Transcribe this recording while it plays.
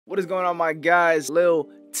What is going on, my guys? Lil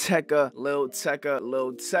Tecca, Lil Tecca,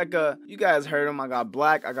 Lil Tecca. You guys heard him. I got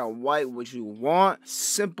black, I got white, what you want.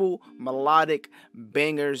 Simple, melodic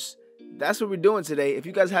bangers. That's what we're doing today. If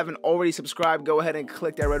you guys haven't already subscribed, go ahead and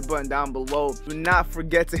click that red button down below. Do not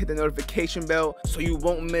forget to hit the notification bell so you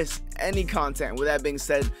won't miss any content. With that being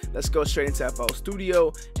said, let's go straight into FL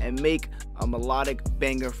Studio and make a melodic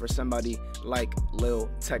banger for somebody like Lil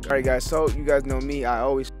Tecca. Alright guys, so you guys know me, I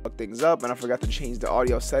always fuck things up and I forgot to change the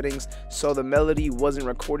audio settings, so the melody wasn't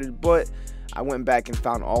recorded, but I went back and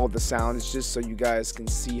found all of the sounds just so you guys can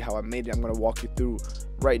see how I made it. I'm going to walk you through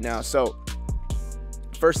right now. So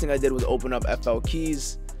first thing I did was open up FL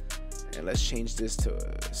keys, and let's change this to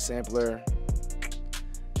a sampler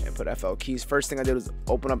and put FL keys. First thing I did was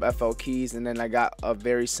open up FL keys, and then I got a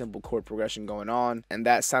very simple chord progression going on, and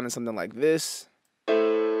that sounded something like this.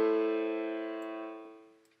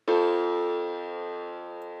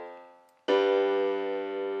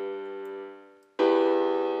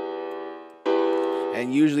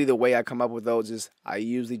 And usually the way I come up with those is I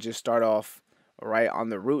usually just start off right on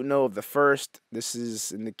the root note of the first. This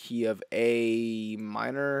is in the key of A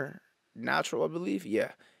minor natural, I believe.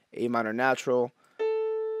 Yeah, A minor natural.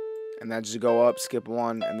 And then just go up, skip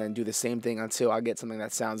one, and then do the same thing until I get something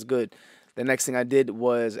that sounds good. The next thing I did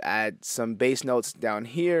was add some bass notes down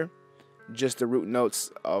here. Just the root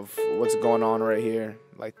notes of what's going on right here.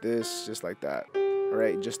 Like this, just like that.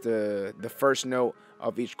 Right, just the first note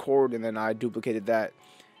of each chord, and then I duplicated that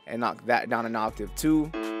and knocked that down an octave too,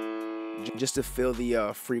 just to fill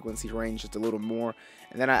the frequency range just a little more.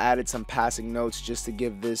 And then I added some passing notes just to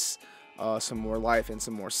give this some more life and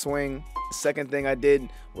some more swing. The second thing I did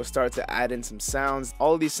was start to add in some sounds.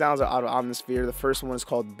 All of these sounds are out of Omnisphere. The first one is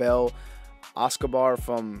called Bell Escobar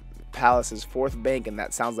from Palace's fourth bank, and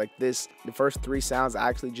that sounds like this. The first three sounds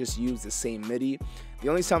actually just use the same MIDI. The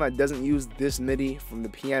only sound that doesn't use this MIDI from the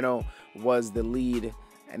piano was the lead,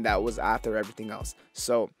 and that was after everything else.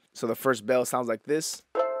 So the first bell sounds like this.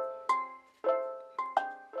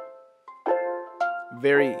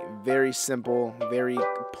 Very, very simple, very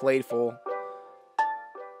playful.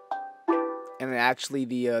 And actually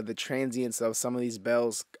the transients of some of these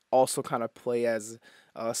bells also kind of play as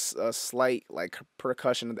a slight like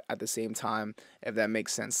percussion at the same time, if that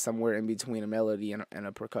makes sense, somewhere in between a melody and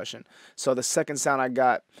a percussion. So the second sound I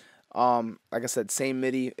got, like I said, same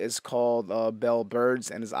MIDI, is called Bell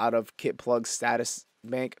Birds, and is out of Kit Plug's status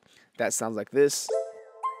bank. That sounds like this.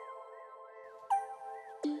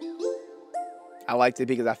 I liked it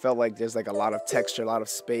because I felt like there's like a lot of texture, a lot of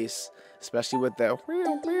space, especially with the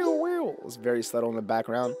wheel. It's very subtle in the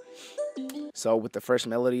background. So with the first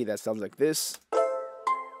melody, that sounds like this.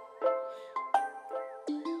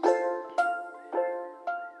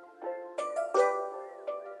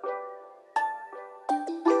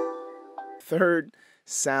 Third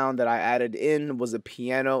sound that I added in was a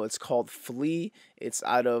piano. It's called Flea. It's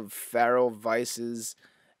out of Pharrell Vice's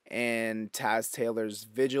and Taz Taylor's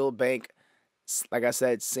Vigil bank. Like I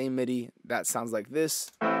said, same MIDI. That sounds like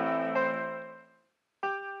this.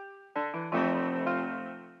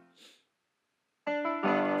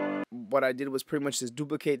 What I did was pretty much just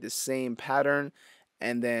duplicate the same pattern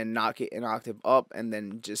and then knock it an octave up, and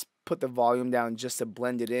then just put the volume down just to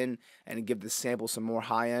blend it in and give the sample some more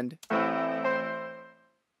high end.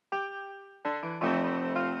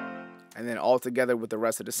 And then all together with the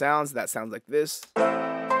rest of the sounds, that sounds like this.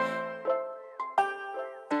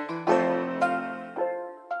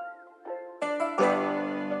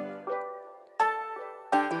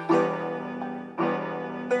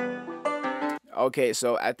 Okay,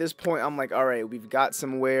 so at this point, I'm like, all right, we've got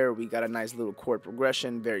somewhere. We got a nice little chord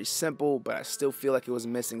progression, very simple, but I still feel like it was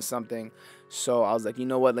missing something. So I was like, you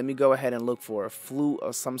know what? Let me go ahead and look for a flute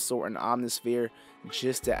of some sort in Omnisphere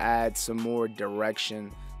just to add some more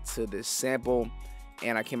direction to this sample.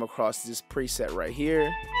 And I came across this preset right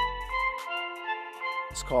here.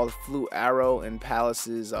 It's called Flute Arrow in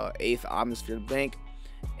Palace's 8th Omnisphere bank.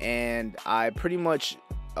 And I pretty much,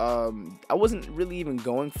 I wasn't really even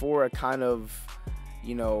going for a kind of,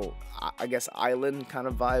 you know, I guess island kind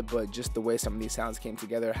of vibe, but just the way some of these sounds came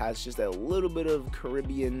together has just a little bit of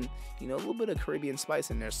Caribbean, you know, a little bit of Caribbean spice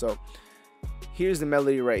in there. So here's the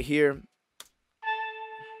melody right here.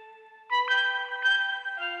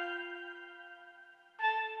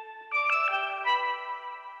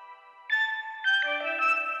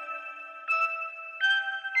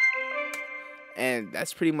 And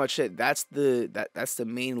that's pretty much it. That's the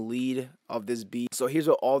main lead of this beat. So here's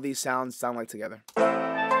what all these sounds sound like together.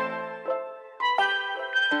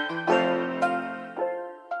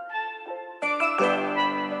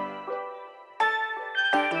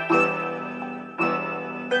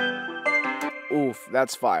 Oof,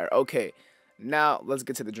 That's fire. Okay, now let's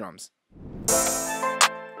get to the drums.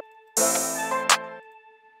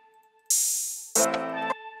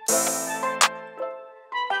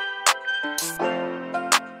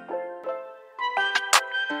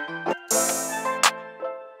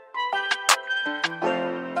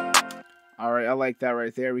 All right, I like that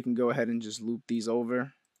right there. We can go ahead and just loop these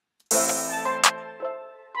over.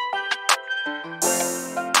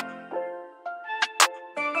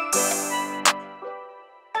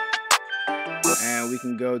 And we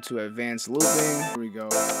can go to advanced looping. Here we go.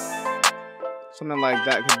 Something like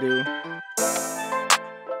that could do.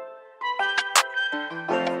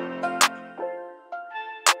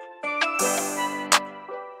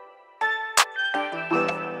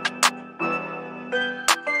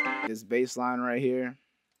 This bass line right here.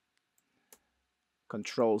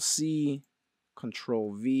 Control C,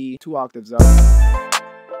 Control V, 2 octaves up.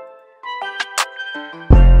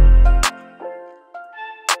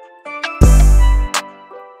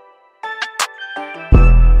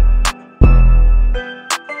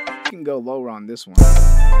 You can go lower on this one.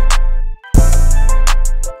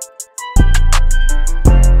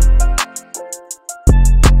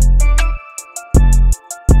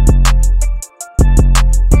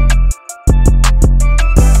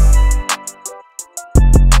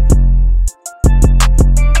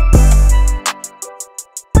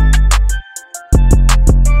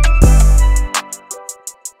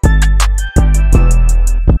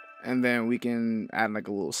 And then we can add like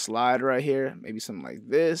a little slide right here, maybe something like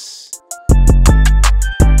this.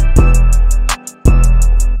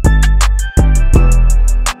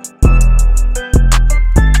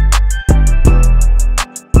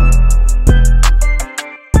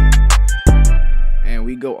 And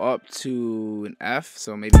we go up to an F,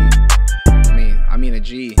 so maybe, I mean a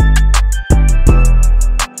G.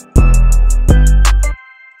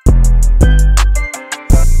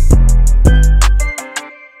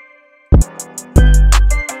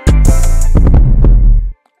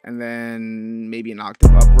 And then maybe an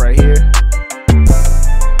octave up right here.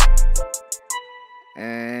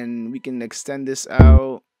 And we can extend this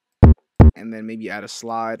out and then maybe add a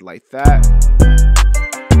slide like that.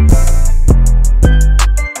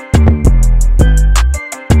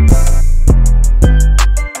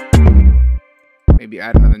 Maybe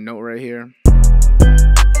add another note right here.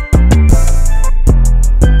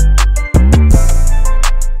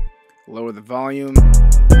 Lower the volume.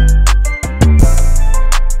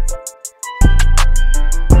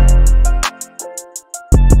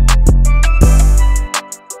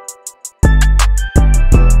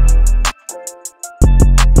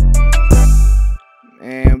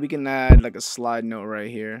 And we can add like a slide note right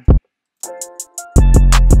here.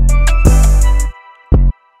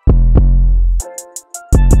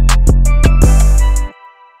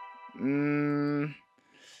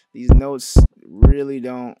 These notes really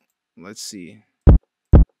don't, let's see.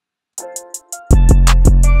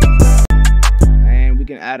 And we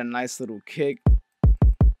can add a nice little kick.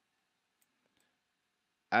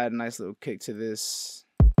 Add a nice little kick to this.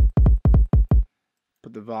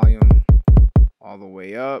 Put the volume all the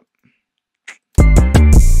way up.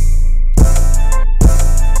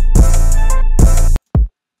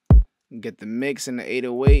 Get the mix and the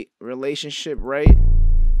 808 relationship right.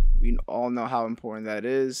 We all know how important that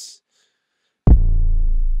is.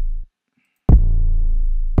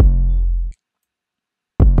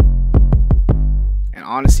 And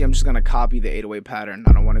honestly, I'm just gonna copy the 808 pattern.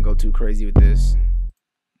 I don't want to go too crazy with this.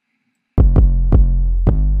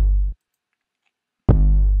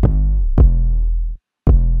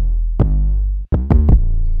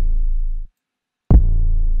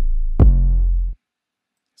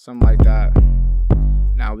 Something like that.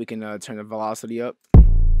 Now we can turn the velocity up.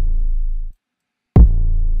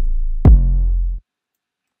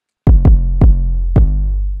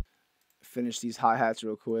 Finish these hi-hats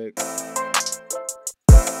real quick.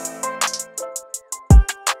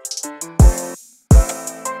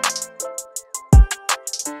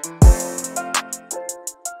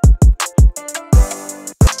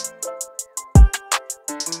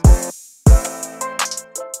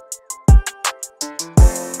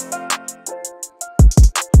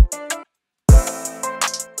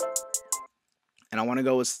 And I want to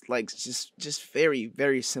go with like just very,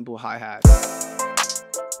 very simple hi-hats.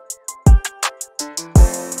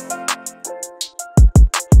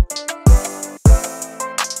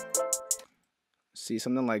 See,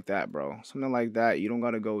 something like that, bro. Something like that. You don't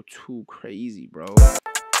gotta go too crazy, bro.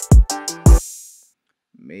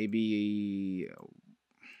 Maybe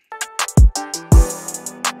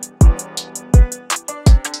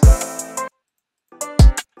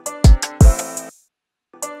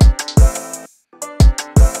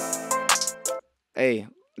Hey,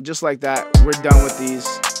 just like that, we're done with these.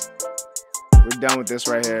 We're done with this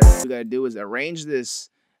right here. What we gotta do is arrange this,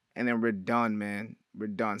 and then we're done, man. We're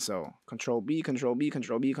done. So Control B, Control B,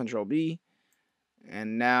 Control B, Control B.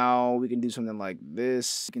 And now we can do something like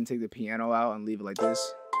this. You can take the piano out and leave it like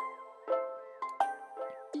this.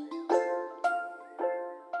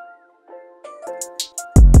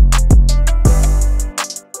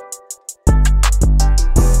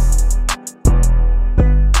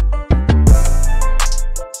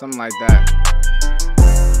 Something like that.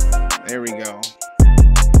 There we go.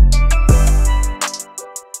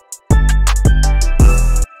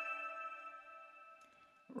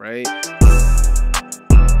 Right?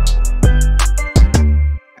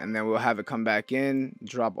 And then we'll have it come back in,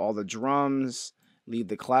 drop all the drums, leave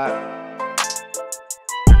the clap.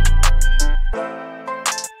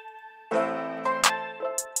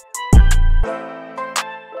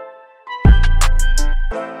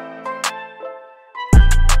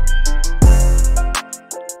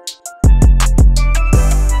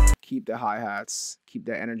 Keep the hi-hats, keep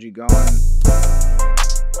that energy going.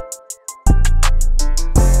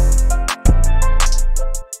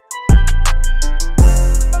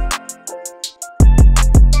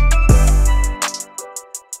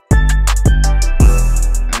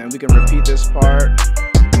 And we can repeat this part.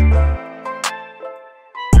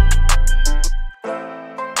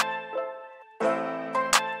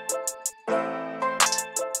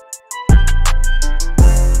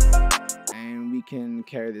 Can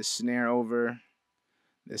carry the snare over,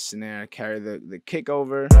 this snare, carry the kick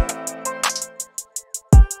over,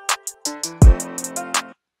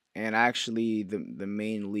 and actually the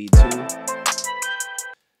main lead too.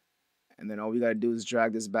 And then all we gotta do is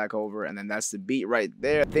drag this back over, and then that's the beat right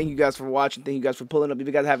there. Thank you guys for watching. Thank you guys for pulling up. If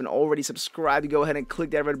you guys haven't already subscribed, go ahead and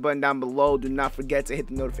click that red button down below. Do not forget to hit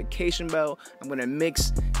the notification bell. I'm gonna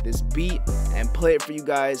mix this beat and play it for you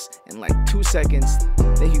guys in like 2 seconds.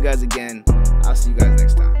 Thank you guys again. I'll see you guys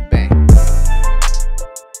next time.